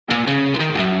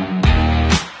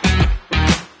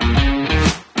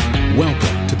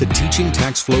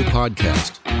Tax Flow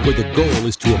podcast, where the goal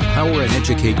is to empower and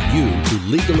educate you to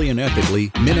legally and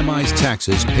ethically minimize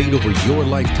taxes paid over your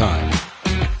lifetime.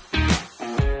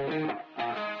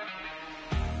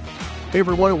 Hey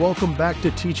everyone, and welcome back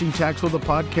to Teaching Tax Flow, the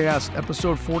podcast,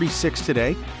 episode 46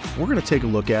 today. We're going to take a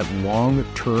look at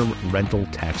long-term rental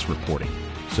tax reporting.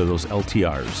 So those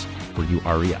LTRs for you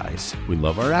REIs. We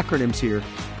love our acronyms here.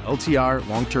 LTR,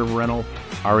 long-term rental,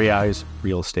 REIs,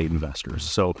 real estate investors.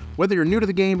 So whether you're new to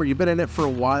the game or you've been in it for a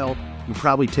while, you'll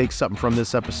probably take something from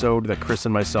this episode that Chris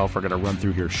and myself are going to run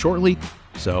through here shortly.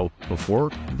 So before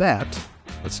that,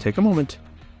 let's take a moment,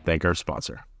 thank our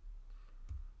sponsor.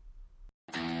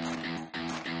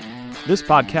 This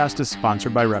podcast is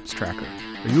sponsored by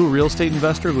RepsTracker. Are you a real estate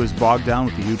investor who is bogged down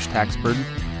with a huge tax burden?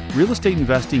 Real estate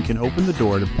investing can open the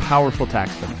door to powerful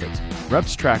tax benefits.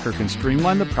 RepsTracker can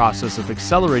streamline the process of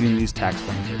accelerating these tax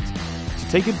benefits. To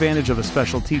take advantage of a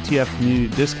special TTF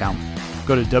community discount,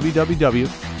 go to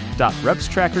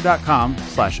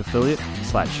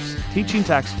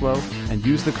www.repstracker.com/affiliate/teachingtaxflow and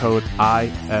use the code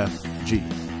IFG.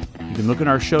 You can look in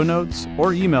our show notes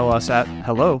or email us at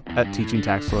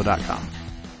hello@teachingtaxflow.com.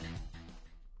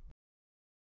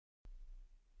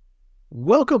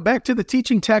 Welcome back to the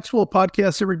Teaching Tax Flow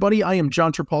podcast, everybody. I am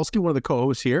John Trapolsky, one of the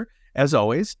co-hosts here. As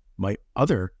always, my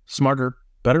other smarter,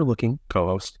 better-looking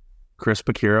co-host, Chris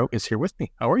Pacchiro, is here with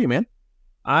me. How are you, man?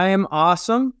 I am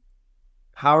awesome.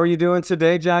 How are you doing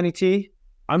today, Johnny T?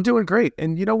 I'm doing great.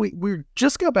 And, you know, we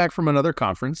just got back from another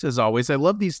conference, as always. I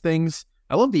love these things.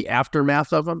 I love the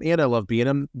aftermath of them, and I love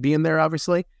being there,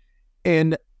 obviously.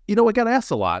 And you know, I got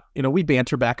asked a lot. You know, we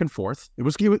banter back and forth.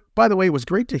 By the way, it was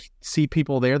great to see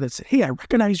people there that said, hey, I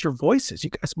recognize your voices. You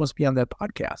guys must be on that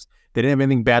podcast. They didn't have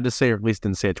anything bad to say, or at least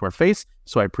didn't say it to our face.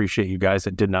 So I appreciate you guys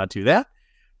that did not do that.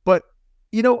 But,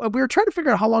 you know, we were trying to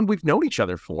figure out how long we've known each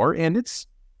other for, and it's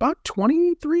about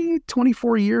 23,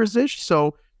 24 years-ish.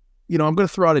 So, you know, I'm going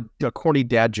to throw out a corny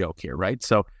dad joke here, right?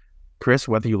 So, Chris,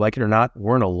 whether you like it or not,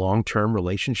 we're in a long-term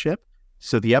relationship.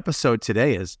 So the episode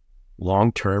today is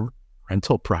long-term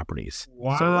rental properties.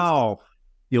 Wow. So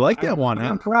you like that one, I'm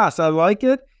huh? impressed. I like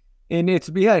it. And it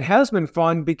has been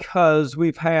fun because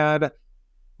we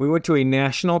went to a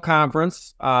national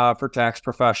conference for tax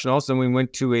professionals, and we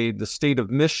went to the state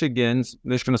of Michigan's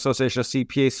Michigan Association of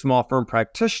CPA Small Firm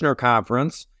Practitioner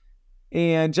Conference.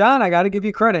 And John, I got to give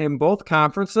you credit. At both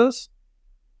conferences,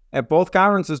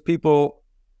 people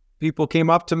came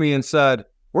up to me and said,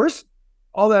 "Where's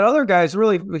all that other guy's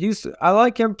I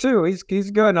like him too. He's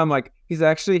good." And I'm like, he's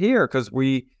actually here because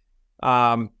we do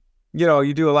a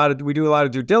lot of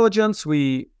due diligence.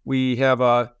 We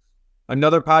have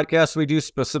another podcast we do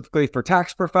specifically for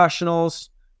tax professionals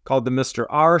called the Mr.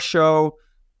 R Show.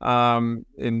 And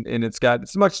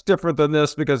it's much different than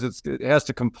this because it has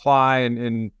to comply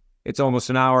and it's almost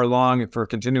an hour long for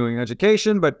continuing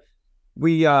education. But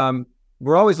we're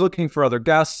always looking for other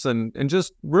guests and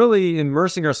just really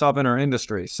immersing ourselves in our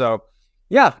industry. So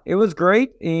yeah, it was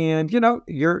great. And you know,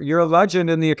 you're a legend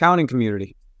in the accounting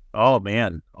community. Oh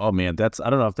man. I don't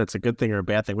know if that's a good thing or a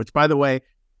bad thing, which by the way,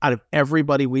 out of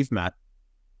everybody we've met,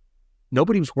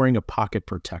 nobody was wearing a pocket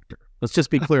protector. Let's just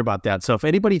be clear about that. So if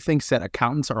anybody thinks that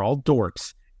accountants are all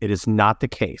dorks, it is not the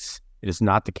case. It is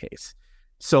not the case.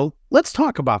 So let's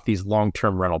talk about these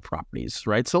long-term rental properties,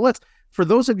 right? So for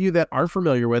those of you that are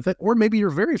familiar with it, or maybe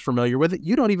you're very familiar with it,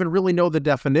 you don't even really know the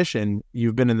definition.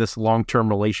 You've been in this long-term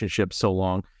relationship so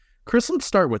long. Chris, let's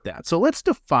start with that. So let's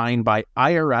define by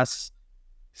IRS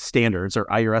standards or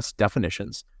IRS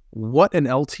definitions what an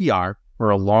LTR or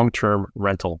a long-term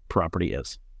rental property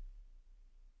is.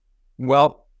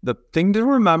 Well, the thing to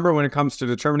remember when it comes to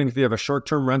determining if you have a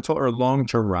short-term rental or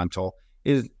long-term rental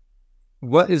is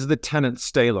what does the tenant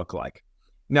stay look like?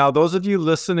 Now, those of you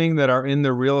listening that are in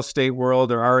the real estate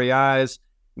world or REIs,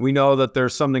 we know that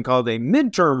there's something called a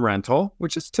midterm rental,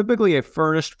 which is typically a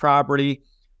furnished property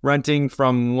renting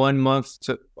from 1 month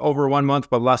to over 1 month,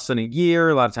 but less than a year.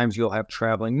 A lot of times you'll have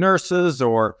traveling nurses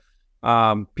or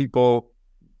people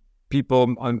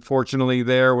unfortunately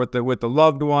there with the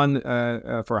loved one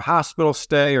for a hospital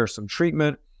stay or some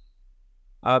treatment.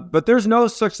 But there's no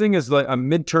such thing as like a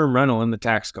midterm rental in the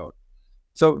tax code.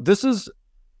 So this is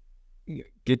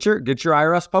get your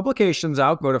IRS publications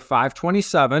out. Go to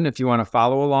 527 if you want to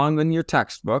follow along in your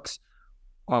textbooks,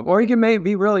 or you can make it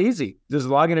be really easy. Just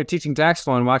log into Teaching Tax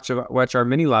Flow and watch our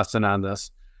mini lesson on this,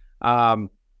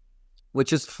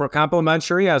 which is for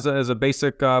complimentary as a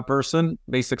basic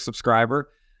basic subscriber.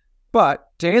 But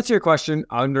to answer your question,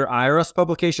 under IRS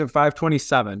publication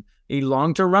 527, a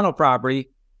long-term rental property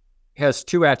has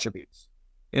two attributes.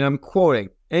 And I'm quoting,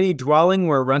 any dwelling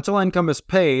where rental income is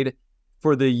paid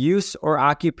for the use or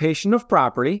occupation of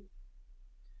property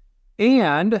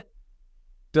and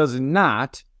does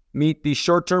not meet the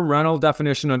short-term rental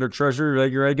definition under Treasury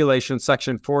Regulation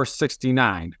Section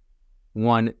 469,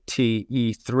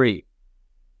 1TE3.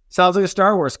 Sounds like a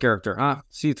Star Wars character, huh?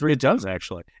 C3. It does,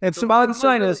 actually. And So bottom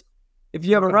line is, if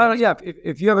you have a rental,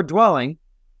 if you have a dwelling,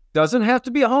 doesn't have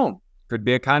to be a home. Could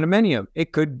be a condominium.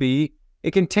 It could be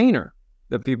a container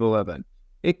that people live in.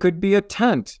 It could be a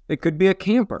tent. It could be a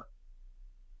camper.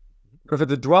 If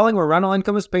it's a dwelling where rental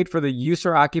income is paid for the use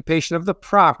or occupation of the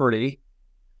property,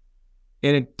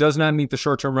 and it does not meet the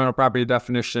short-term rental property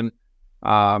definition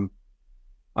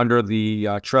under the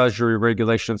Treasury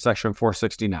Regulation Section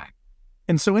 469.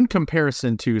 And so in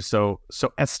comparison to, so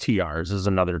STRs is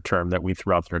another term that we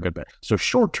threw out there a good bit. So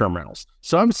short-term rentals.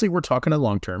 So obviously we're talking of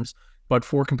long-terms, but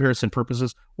for comparison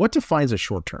purposes, what defines a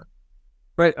short-term?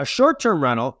 Right. A short-term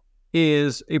rental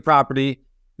is a property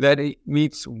that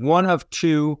meets one of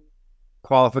two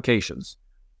qualifications.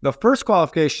 The first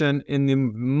qualification, in the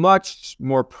much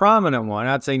more prominent one,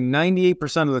 I'd say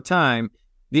 98% of the time,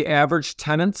 the average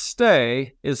tenant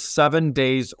stay is 7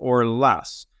 days or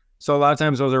less. So a lot of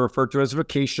times those are referred to as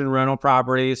vacation rental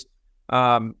properties.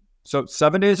 So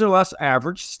 7 days or less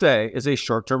average stay is a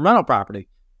short-term rental property.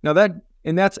 Now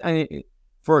that's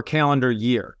for a calendar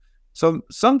year. So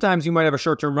sometimes you might have a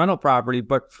short-term rental property,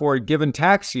 but for a given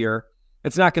tax year,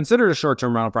 it's not considered a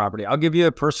short-term rental property. I'll give you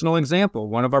a personal example.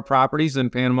 One of our properties in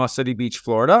Panama City Beach,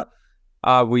 Florida,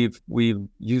 we've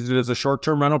used it as a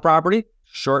short-term rental property,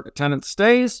 short tenant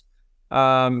stays.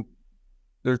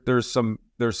 There's some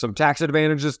tax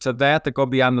advantages to that go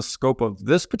beyond the scope of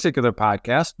this particular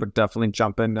podcast, but definitely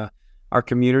jump into our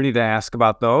community to ask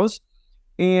about those.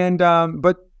 And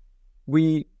but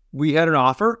we had an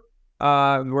offer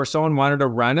where someone wanted to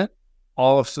rent it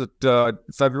all of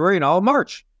February and all of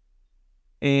March.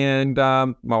 And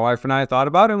my wife and I thought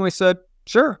about it, and we said,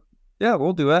 sure, yeah,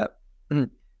 we'll do that.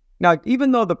 Now,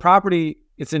 even though the property,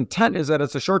 its intent is that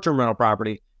it's a short-term rental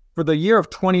property, for the year of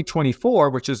 2024,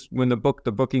 which is when the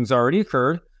bookings already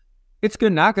occurred, it's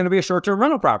not going to be a short-term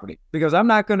rental property because I'm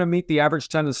not going to meet the average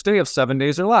tenant stay of 7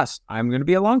 days or less. I'm going to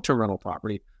be a long-term rental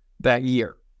property that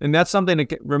year. And that's something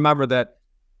to remember, that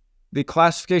the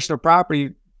classification of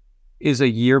property is a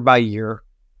year-by-year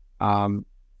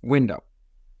window.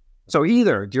 So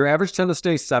either your average tenant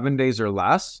stay is 7 days or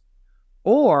less,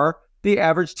 or the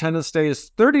average tenant stay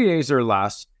is 30 days or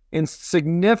less, and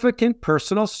significant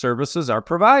personal services are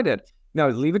provided. Now,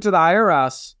 leave it to the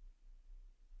IRS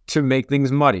to make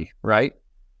things muddy, right?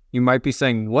 You might be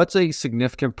saying, what's a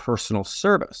significant personal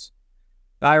service?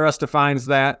 The IRS defines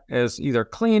that as either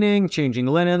cleaning, changing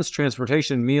linens,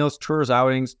 transportation, meals, tours,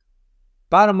 outings.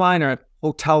 Bottom line are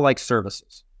hotel-like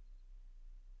services.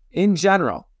 In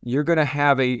general, you're going to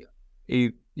have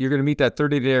you're going to meet that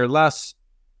 30-day or less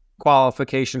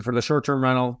qualification for the short-term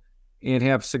rental and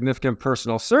have significant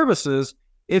personal services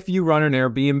if you run an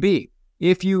Airbnb.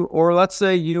 Or let's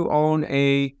say you own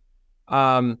I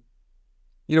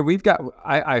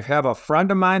have a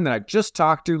friend of mine that I just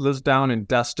talked to, lives down in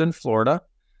Destin, Florida.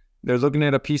 They're looking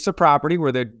at a piece of property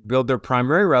where they'd build their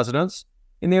primary residence,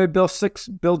 and they would build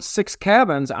six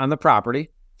cabins on the property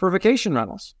for vacation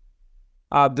rentals.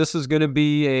 This is going to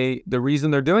be the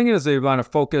reason they're doing it is they want to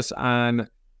focus on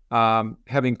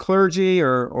having clergy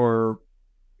or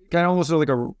kind of almost like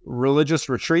a religious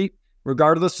retreat.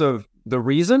 Regardless of the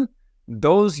reason,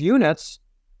 those units,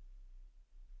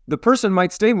 the person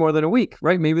might stay more than a week,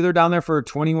 right? Maybe they're down there for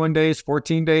 21 days,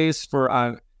 14 days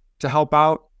to help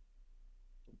out.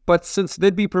 But since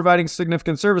they'd be providing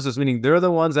significant services, meaning they're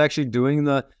the ones actually doing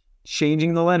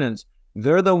changing the linens,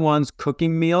 they're the ones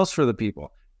cooking meals for the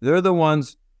people, they're the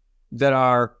ones that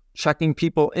are checking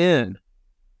people in,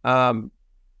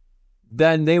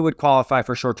 then they would qualify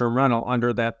for short-term rental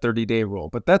under that 30-day rule.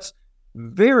 But that's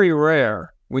very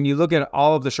rare. When you look at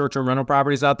all of the short-term rental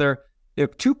properties out there,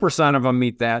 if 2% of them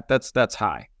meet that, that's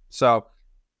high. So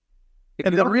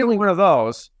if you're really one of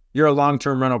those, you're a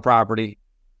long-term rental property,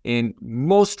 and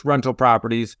most rental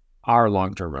properties are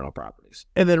long-term rental properties.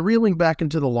 And then reeling back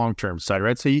into the long-term side,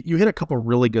 right? So you hit a couple of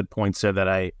really good points there that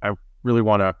I really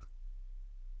want to,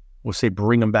 we'll say,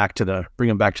 bring them back to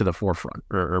the forefront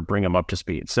or bring them up to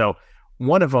speed. So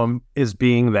one of them is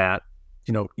being that,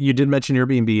 you did mention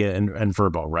Airbnb and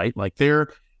Vrbo, right? Like there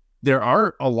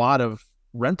are a lot of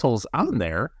rentals out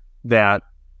there that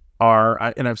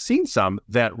are, and I've seen some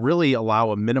that really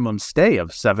allow a minimum stay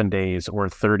of 7 days or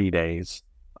 30 days.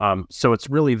 So it's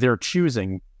really their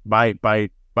choosing by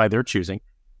their choosing.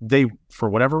 They, for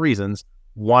whatever reasons,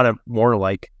 want to more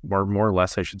or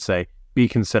less, I should say, be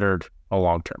considered a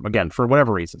long-term. Again, for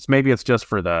whatever reasons. Maybe it's just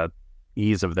for the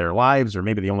ease of their lives, or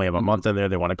maybe they only have a month in there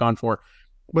they want it gone for.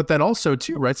 But then also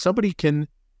too, right? Somebody can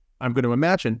I'm going to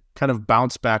imagine, kind of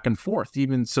bounce back and forth.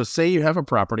 Even so, say you have a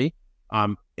property,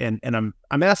 and I'm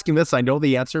asking this. I know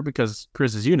the answer because,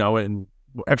 Chris, as you know, and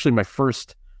actually my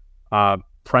first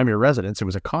primary residence, it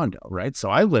was a condo, right? So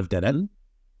I lived in it,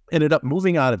 ended up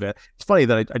moving out of it. It's funny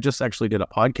that I just actually did a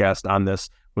podcast on this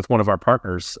with one of our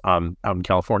partners out in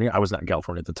California. I was not in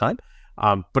California at the time,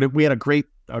 but we had a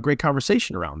great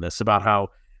conversation around this about how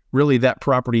really that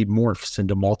property morphs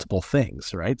into multiple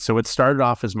things, right? So it started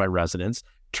off as my residence,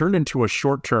 turned into a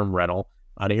short-term rental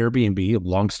on Airbnb. A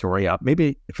long story up.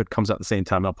 Maybe if it comes out at the same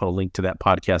time, I'll put a link to that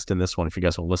podcast in this one if you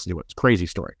guys want to listen to it. It's a crazy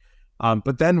story.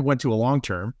 But then went to a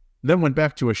long-term, then went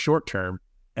back to a short-term,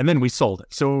 and then we sold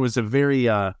it. So it was a very,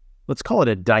 let's call it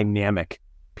a dynamic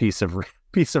piece of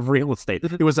real estate.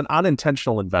 It was an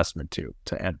unintentional investment to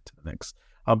add to the mix.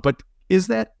 But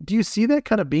do you see that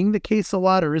kind of being the case a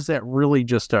lot, or is that really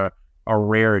just a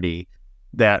rarity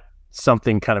that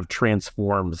something kind of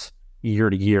transforms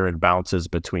year to year and bounces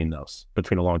between a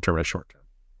long-term and a short-term?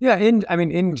 Yeah,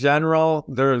 in general,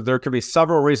 there could be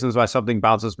several reasons why something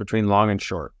bounces between long and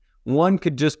short. One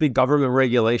could just be government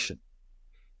regulation.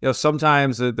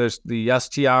 Sometimes there's the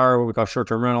STR, what we call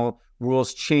short-term rental,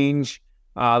 rules change,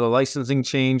 the licensing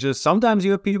changes. Sometimes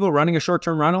you have people running a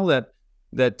short-term rental that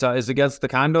is against the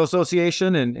condo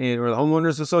association and or the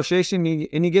homeowners association,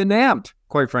 and you get nabbed,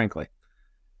 quite frankly.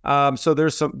 So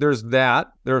there's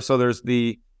that.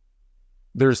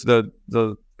 There's the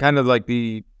kind of like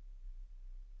the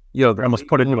I almost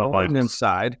put it into a ordinance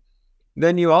side.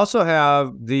 Then you also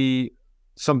have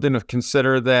something to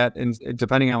consider that,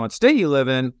 depending on what state you live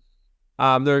in,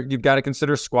 you've got to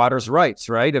consider squatters' rights,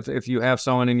 right? If you have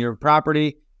someone in your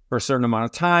property for a certain amount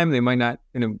of time, they might not.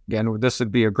 And again, this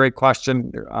would be a great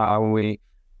question when we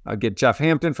get Jeff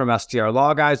Hampton from STR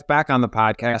Law Guys back on the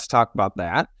podcast, talk about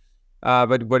that.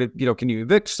 But can you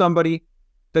evict somebody?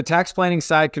 The tax planning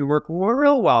side can work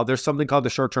real well. There's something called the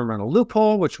short-term rental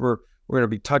loophole, which we're going to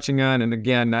be touching on. And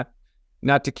again,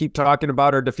 not to keep talking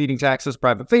about our Defeating Taxes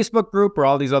private Facebook group or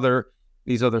all these other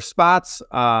spots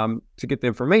to get the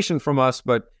information from us,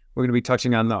 but we're going to be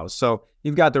touching on those. So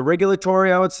you've got the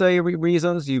regulatory, I would say,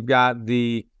 reasons. You've got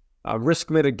the risk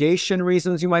mitigation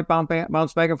reasons you might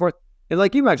bounce back and forth. And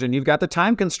like you mentioned, you've got the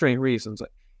time constraint reasons.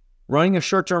 Like running a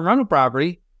short-term rental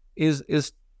property is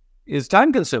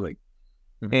time consuming.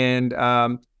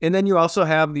 Mm-hmm. And then you also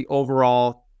have the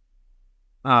overall,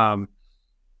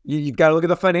 you've got to look at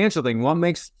the financial thing. What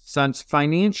makes sense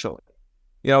financially?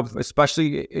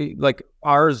 Especially like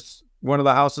ours, one of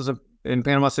the houses in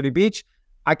Panama City Beach,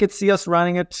 I could see us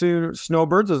running it to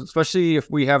snowbirds, especially if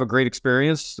we have a great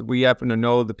experience. We happen to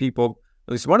know the people,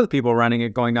 at least one of the people running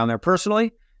it, going down there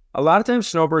personally. A lot of times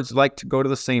snowbirds like to go to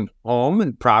the same home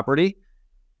and property.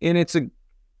 And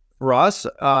for us,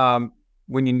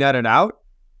 when you net it out,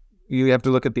 you have to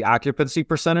look at the occupancy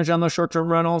percentage on those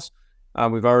short-term rentals.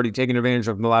 We've already taken advantage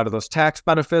of a lot of those tax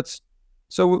benefits.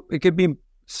 So it could be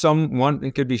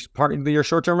part of your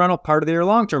short-term rental, part of your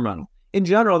long-term rental. In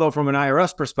general, though, from an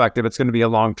IRS perspective, it's going to be a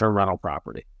long-term rental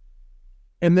property.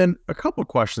 And then a couple of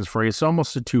questions for you. It's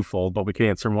almost a twofold, but we can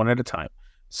answer them one at a time.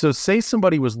 So say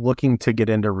somebody was looking to get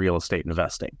into real estate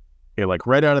investing. Okay, like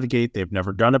right out of the gate, they've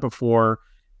never done it before.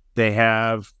 They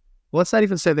have, let's not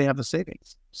even say they have the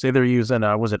savings. Say they're using,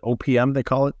 was it OPM, they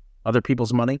call it? Other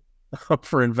people's money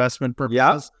for investment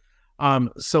purposes. Yeah.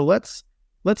 So let's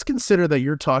consider that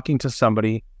you're talking to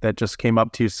somebody that just came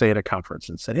up to you, say, at a conference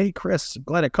and said, "Hey, Chris, I'm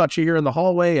glad I caught you here in the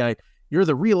hallway. You're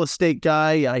the real estate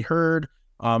guy. I heard,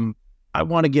 I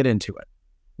want to get into it.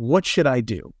 What should I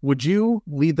do?" Would you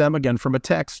lead them, again, from a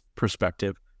tax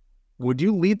perspective, would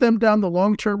you lead them down the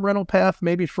long-term rental path,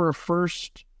 maybe for a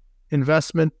first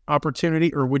investment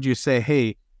opportunity? Or would you say,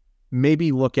 hey,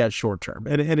 maybe look at short-term?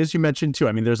 And as you mentioned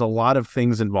too, there's a lot of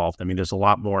things involved. There's a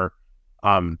lot more,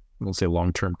 we'll say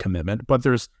long-term commitment, but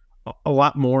there's a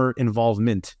lot more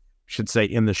involvement, should say,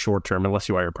 in the short term, unless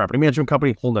you hire a property management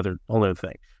company, whole other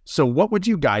thing. So what would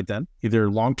you guide them, either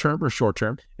long-term or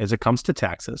short-term, as it comes to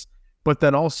taxes? But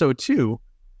then also too,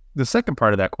 the second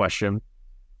part of that question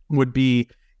would be,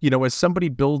 as somebody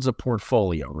builds a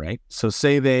portfolio, right? So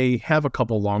say they have a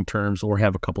couple long-terms or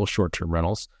have a couple short-term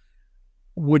rentals,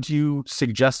 would you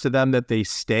suggest to them that they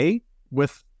stay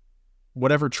with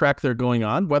whatever track they're going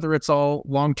on, whether it's all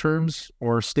long terms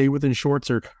or stay within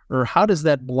shorts, or how does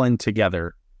that blend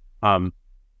together? Is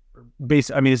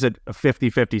it a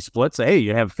 50-50 split? Say, hey,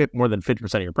 you have more than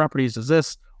 50% of your properties is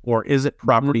this, or is it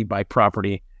property by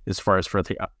property as far as for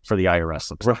the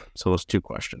IRS? Right. So those two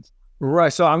questions.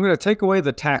 Right. So I'm going to take away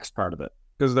the tax part of it,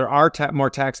 because there are more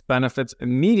tax benefits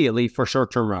immediately for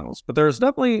short-term rentals, but there's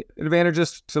definitely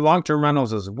advantages to long-term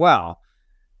rentals as well.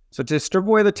 So to strip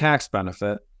away the tax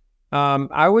benefit,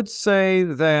 I would say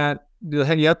that you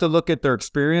have to look at their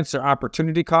experience, their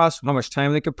opportunity cost, how much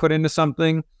time they could put into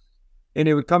something. And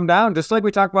it would come down, just like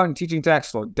we talked about in teaching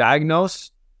tax flow,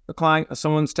 diagnose the client,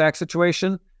 someone's tax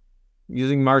situation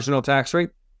using marginal tax rate,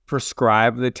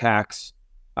 prescribe the tax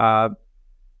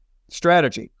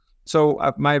strategy. So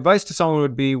my advice to someone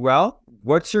would be, well,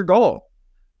 what's your goal?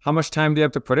 How much time do you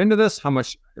have to put into this? How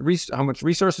much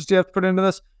resources do you have to put into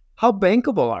this? How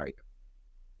bankable are you?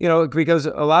 You know, because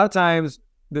a lot of times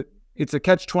it's a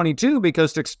catch-22,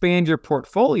 because to expand your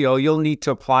portfolio, you'll need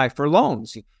to apply for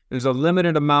loans. There's a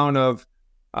limited amount of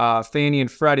Fannie and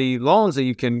Freddie loans that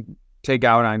you can take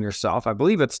out on yourself. I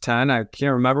believe it's 10. I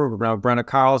can't remember. Brenna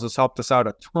Carls has helped us out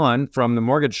a ton from the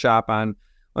mortgage shop on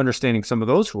understanding some of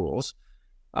those rules.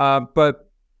 Because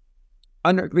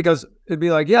it'd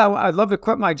be like, yeah, I'd love to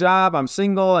quit my job. I'm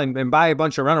single and buy a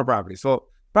bunch of rental properties. Well,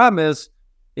 problem is,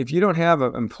 if you don't have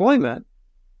employment,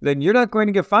 then you're not going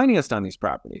to get financed on these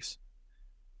properties.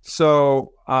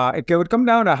 So it would come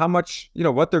down to how much,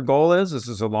 what their goal is. Is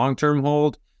this a long-term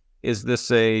hold? Is this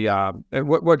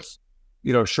what's,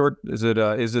 short? Is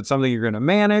it something you're going to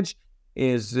manage?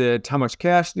 Is it how much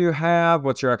cash do you have?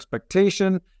 What's your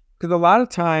expectation? Because a lot of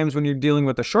times when you're dealing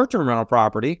with a short-term rental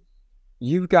property,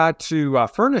 you've got to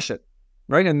furnish it,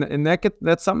 right? And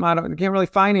that's something you can't really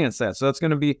finance that. So that's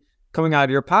going to be coming out of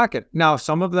your pocket. Now,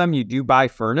 some of them you do buy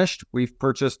furnished. We've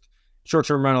purchased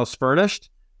short-term rentals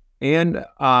furnished. And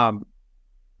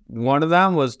one of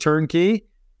them was turnkey.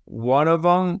 Two of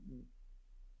them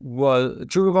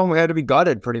had to be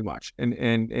gutted pretty much,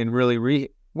 and really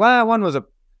one was a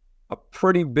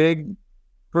pretty big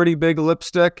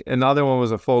lipstick, and the other one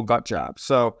was a full gut job.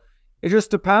 So it just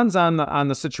depends on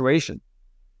the situation,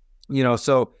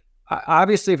 So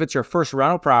obviously, if it's your first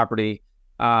rental property,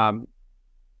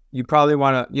 you probably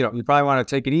want to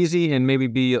take it easy and maybe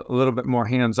be a little bit more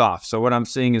hands off. So what I'm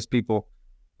seeing is people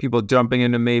jumping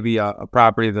into maybe a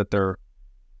property that they're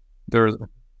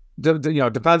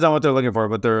depends on what they're looking for,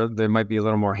 but they might be a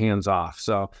little more hands off.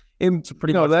 So it's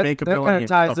pretty much that kind of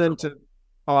ties into.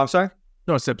 Oh, I'm sorry.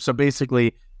 No, so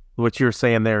basically, what you're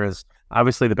saying there is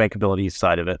obviously the bankability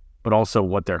side of it, but also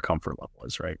what their comfort level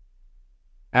is, right?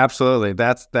 Absolutely,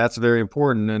 that's very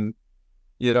important. And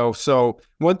so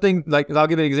one thing, like I'll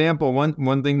give you an example.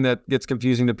 One thing that gets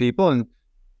confusing to people, and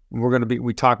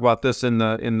we talk about this in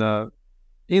the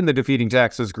Defeating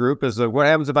Taxes group, is what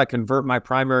happens if I convert my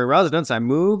primary residence? I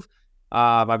move.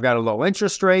 I've got a low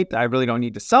interest rate. I really don't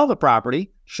need to sell the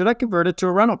property. Should I convert it to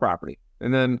a rental property?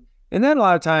 And then a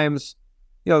lot of times,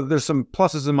 there's some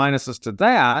pluses and minuses to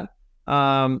that.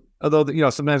 Although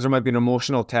sometimes there might be an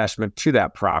emotional attachment to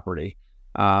that property,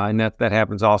 and that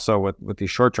happens also with these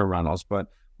short-term rentals. But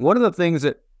one of the things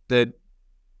that I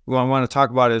want to talk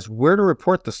about is where to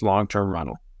report this long-term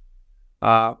rental.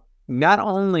 Not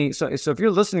only so if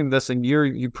you're listening to this and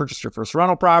you purchased your first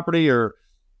rental property,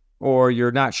 or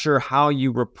you're not sure how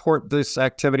you report this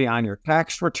activity on your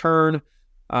tax return,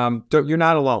 you're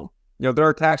not alone. There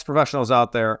are tax professionals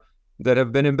out there that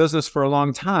have been in business for a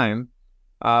long time,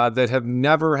 that have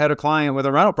never had a client with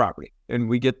a rental property, and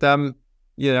we get them,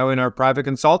 in our private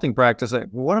consulting practice. Like,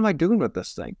 what am I doing with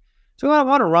this thing? So I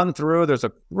want to run through. There's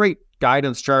a great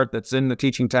guidance chart that's in the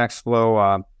Teaching Tax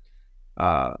Flow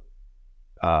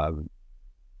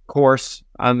course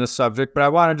on this subject, but I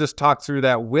want to just talk through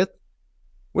that with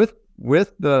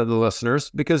the listeners,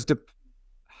 because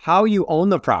how you own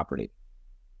the property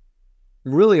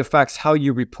really affects how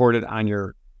you report it on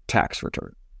your tax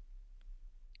return.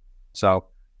 So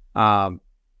I'm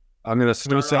going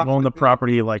to own the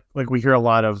property, like we hear a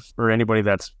lot of, or anybody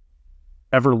that's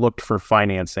ever looked for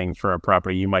financing for a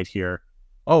property, you might hear,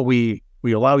 oh, we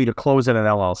allow you to close in an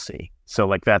LLC. So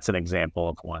like that's an example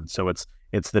of one. So it's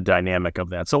the dynamic of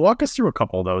that. So walk us through a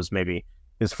couple of those, maybe,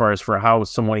 as far as for how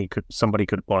somebody could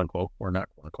quote unquote, or not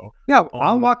quote unquote. Yeah,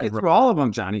 I'll walk you through all of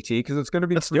them, Johnny T, because it's going to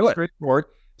be pretty straightforward.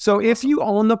 So if you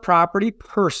own the property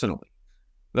personally,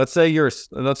 let's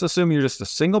assume you're just a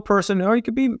single person, or you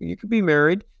could be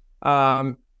married.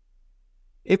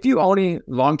 If you own a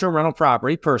long-term rental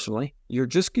property personally, you're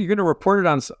going to report it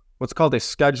on what's called a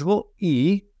Schedule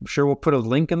E. I'm sure we'll put a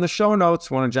link in the show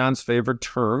notes, one of John's favorite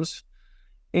terms.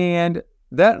 And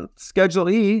that Schedule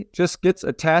E just gets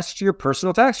attached to your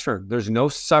personal tax return. There's no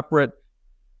separate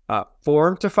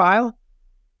form to file.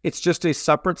 It's just a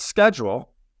separate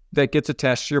schedule that gets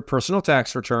attached to your personal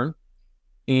tax return.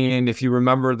 And if you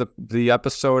remember the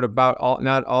episode about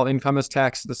not all income is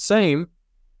taxed the same,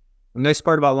 the nice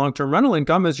part about long-term rental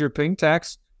income is you're paying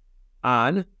tax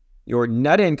on your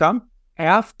net income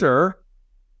after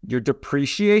your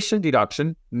depreciation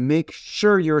deduction. Make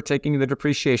sure you're taking the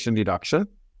depreciation deduction.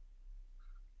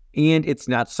 and it's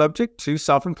not subject to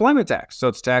self-employment tax. So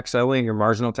it's taxed solely in your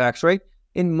marginal tax rate.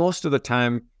 And most of the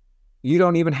time, you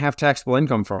don't even have taxable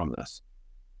income from this.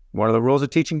 One of the rules of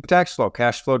teaching tax flow,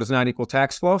 cash flow does not equal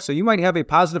tax flow. So you might have a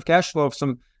positive cash flow of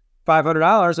some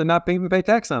 $500 and not even pay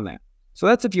tax on that. So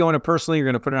that's if you own it personally, you're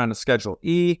going to put it on a Schedule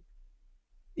E.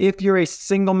 If you're a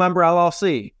single member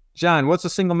LLC, John, what's a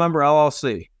single member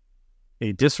LLC?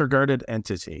 A disregarded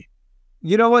entity.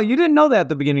 You know what? You didn't know that at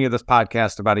the beginning of this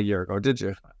podcast about a year ago, did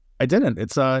you? I didn't.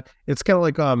 It's kind of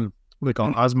like what do they call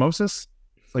it? Osmosis.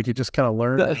 Like you just kind of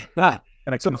learn.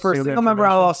 So for a single member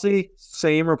LLC,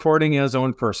 same reporting as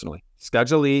owned personally.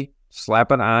 Schedule E,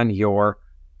 slap it on your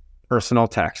personal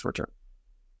tax return.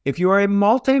 If you are a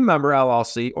multi-member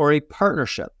LLC or a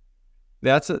partnership,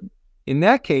 in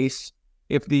that case,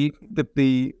 if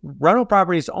the rental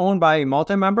property is owned by a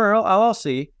multi-member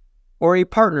LLC or a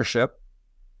partnership,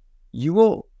 you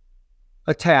will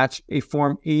attach a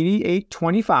Form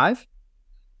 8825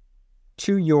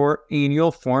 to your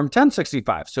annual Form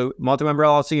 1065. So multi-member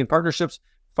LLC and partnerships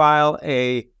file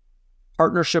a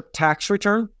partnership tax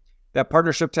return. That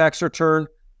partnership tax return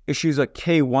issues a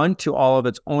K-1 to all of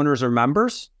its owners or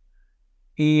members.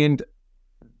 And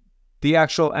the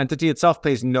actual entity itself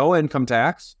pays no income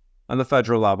tax on the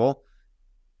federal level.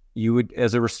 You would,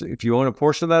 if you own a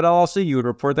portion of that LLC, you would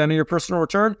report that in your personal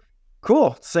return.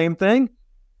 Cool. Same thing.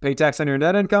 Pay tax on your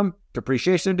net income,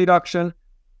 depreciation deduction,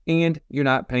 and you're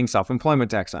not paying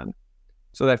self-employment tax on it.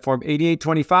 So that Form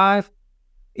 8825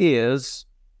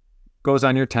 goes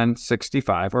on your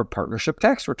 1065 or partnership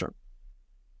tax return.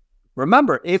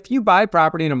 Remember, if you buy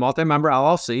property in a multi-member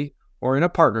LLC or in a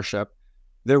partnership,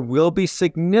 there will be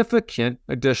significant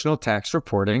additional tax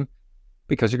reporting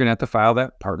because you're going to have to file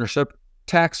that partnership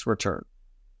tax return.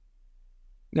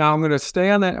 Now, I'm going to stay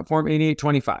on that Form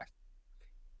 8825.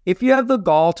 If you have the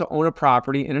gall to own a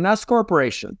property in an S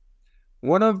corporation,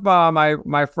 one of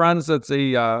my friends that's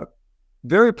a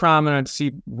very prominent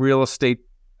real estate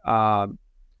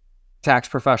tax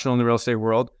professional in the real estate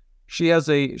world,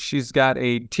 she's got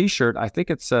a T-shirt. I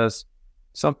think it says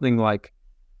something like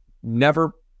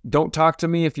 "Don't talk to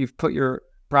me if you've put your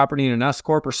property in an S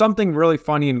corp," or something really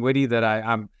funny and witty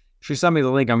that she sent me the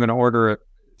link. I'm going to order it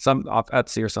off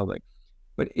Etsy or something.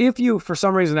 But if you, for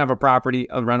some reason, have a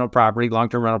rental property,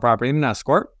 long-term rental property in an S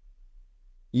corp,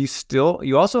 you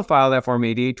also file that Form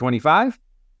 8825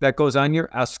 that goes on your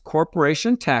S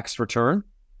corporation tax return,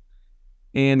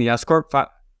 and the S corp,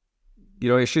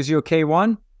 issues you a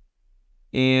K-1.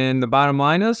 And the bottom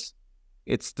line is,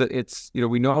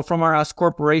 we know from our S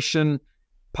corporation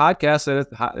podcast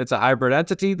that it's a hybrid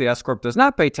entity. The S corp does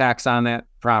not pay tax on that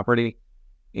property,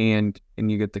 and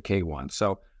you get the K-1.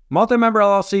 So multi-member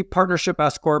LLC, partnership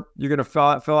S corp, you're going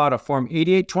to fill out a Form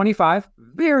 8825,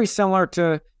 very similar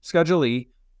to Schedule E.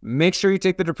 Make sure you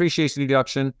take the depreciation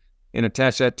deduction and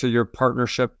attach that to your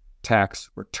partnership tax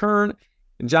return.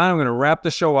 And John, I'm going to wrap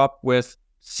the show up with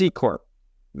C corp.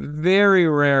 Very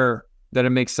rare that it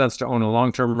makes sense to own a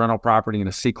long-term rental property in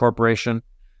a C corporation.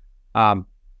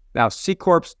 Now, C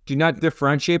corps do not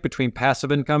differentiate between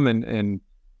passive income and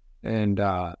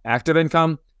active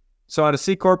income. So at a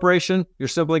C corporation, you're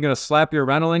simply going to slap your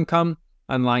rental income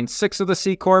on line 6 of the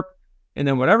C corp, and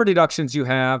then whatever deductions you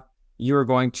have, you're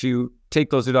going to take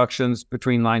those deductions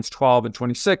between lines 12 and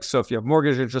 26. So if you have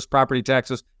mortgage interest, property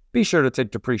taxes, be sure to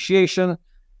take depreciation.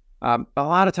 A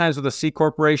lot of times with a C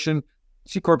corporation,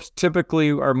 C corps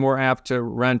typically are more apt to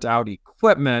rent out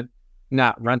equipment,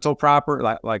 not rental property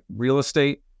like real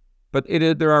estate. But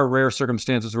there are rare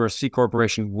circumstances where a C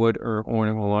corporation would own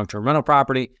a long-term rental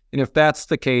property. And if that's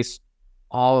the case,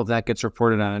 all of that gets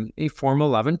reported on a Form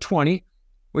 1120,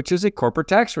 which is a corporate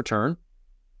tax return.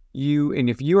 And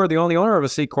if you are the only owner of a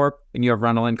C corp and you have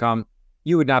rental income,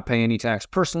 you would not pay any tax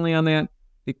personally on that.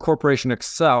 The corporation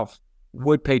itself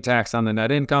would pay tax on the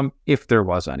net income if there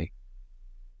was any.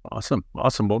 Awesome.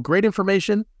 Well, great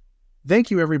information.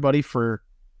 Thank you, everybody, for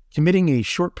committing a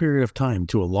short period of time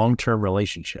to a long-term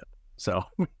relationship. So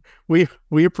we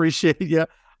appreciate you.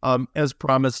 As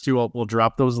promised, we'll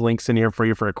drop those links in here for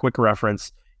you for a quick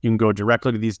reference. You can go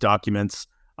directly to these documents.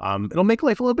 It'll make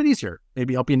life a little bit easier.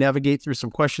 Maybe help you navigate through some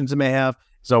questions you may have.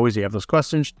 As always, you have those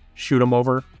questions, shoot them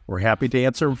over. We're happy to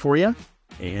answer them for you.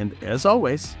 And as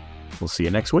always, we'll see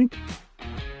you next week.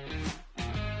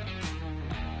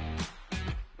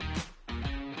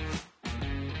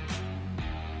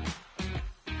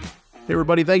 Hey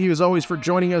everybody, thank you as always for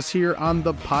joining us here on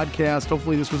the podcast.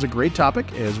 Hopefully this was a great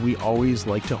topic, as we always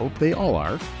like to hope they all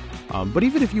are. But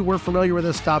even if you were familiar with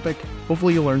this topic,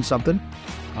 hopefully you learned something.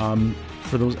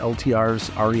 For those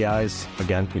LTRs, REIs,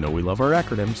 again, we love our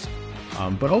acronyms.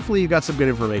 But hopefully you got some good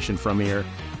information from here.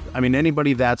 I mean,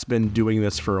 anybody that's been doing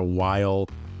this for a while,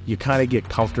 you kind of get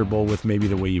comfortable with maybe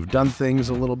the way you've done things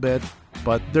a little bit,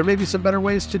 but there may be some better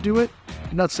ways to do it.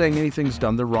 I'm not saying anything's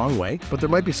done the wrong way, but there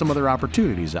might be some other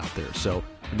opportunities out there. So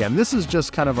again, this is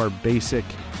just kind of our basic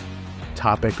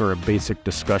topic or a basic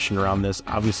discussion around this.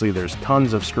 Obviously, there's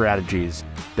tons of strategies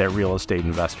that real estate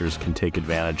investors can take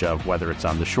advantage of, whether it's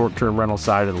on the short-term rental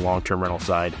side or the long-term rental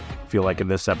side. I feel like in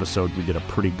this episode, we did a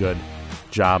pretty good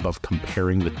job of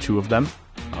comparing the two of them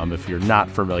if you're not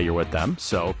familiar with them.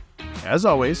 So as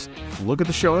always, look at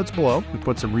the show notes below. We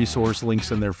put some resource links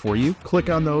in there for you.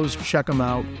 Click on those, check them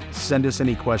out, send us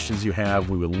any questions you have.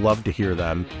 We would love to hear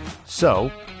them.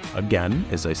 So again,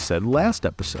 as I said last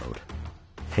episode,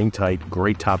 hang tight,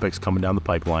 great topics coming down the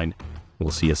pipeline. We'll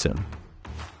see you soon.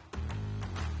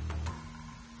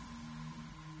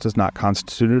 Does not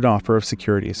constitute an offer of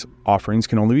securities. Offerings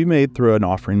can only be made through an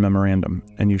offering memorandum,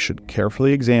 and you should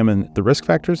carefully examine the risk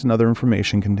factors and other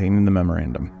information contained in the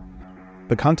memorandum.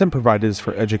 The content provided is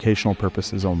for educational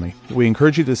purposes only. We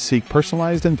encourage you to seek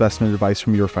personalized investment advice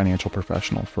from your financial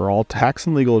professional. For all tax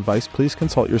and legal advice, please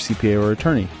consult your CPA or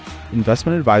attorney.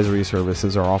 Investment advisory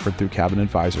services are offered through Cabin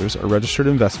Advisors, a registered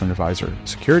investment advisor.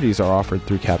 Securities are offered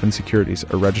through Cabin Securities,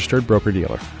 a registered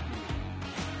broker-dealer.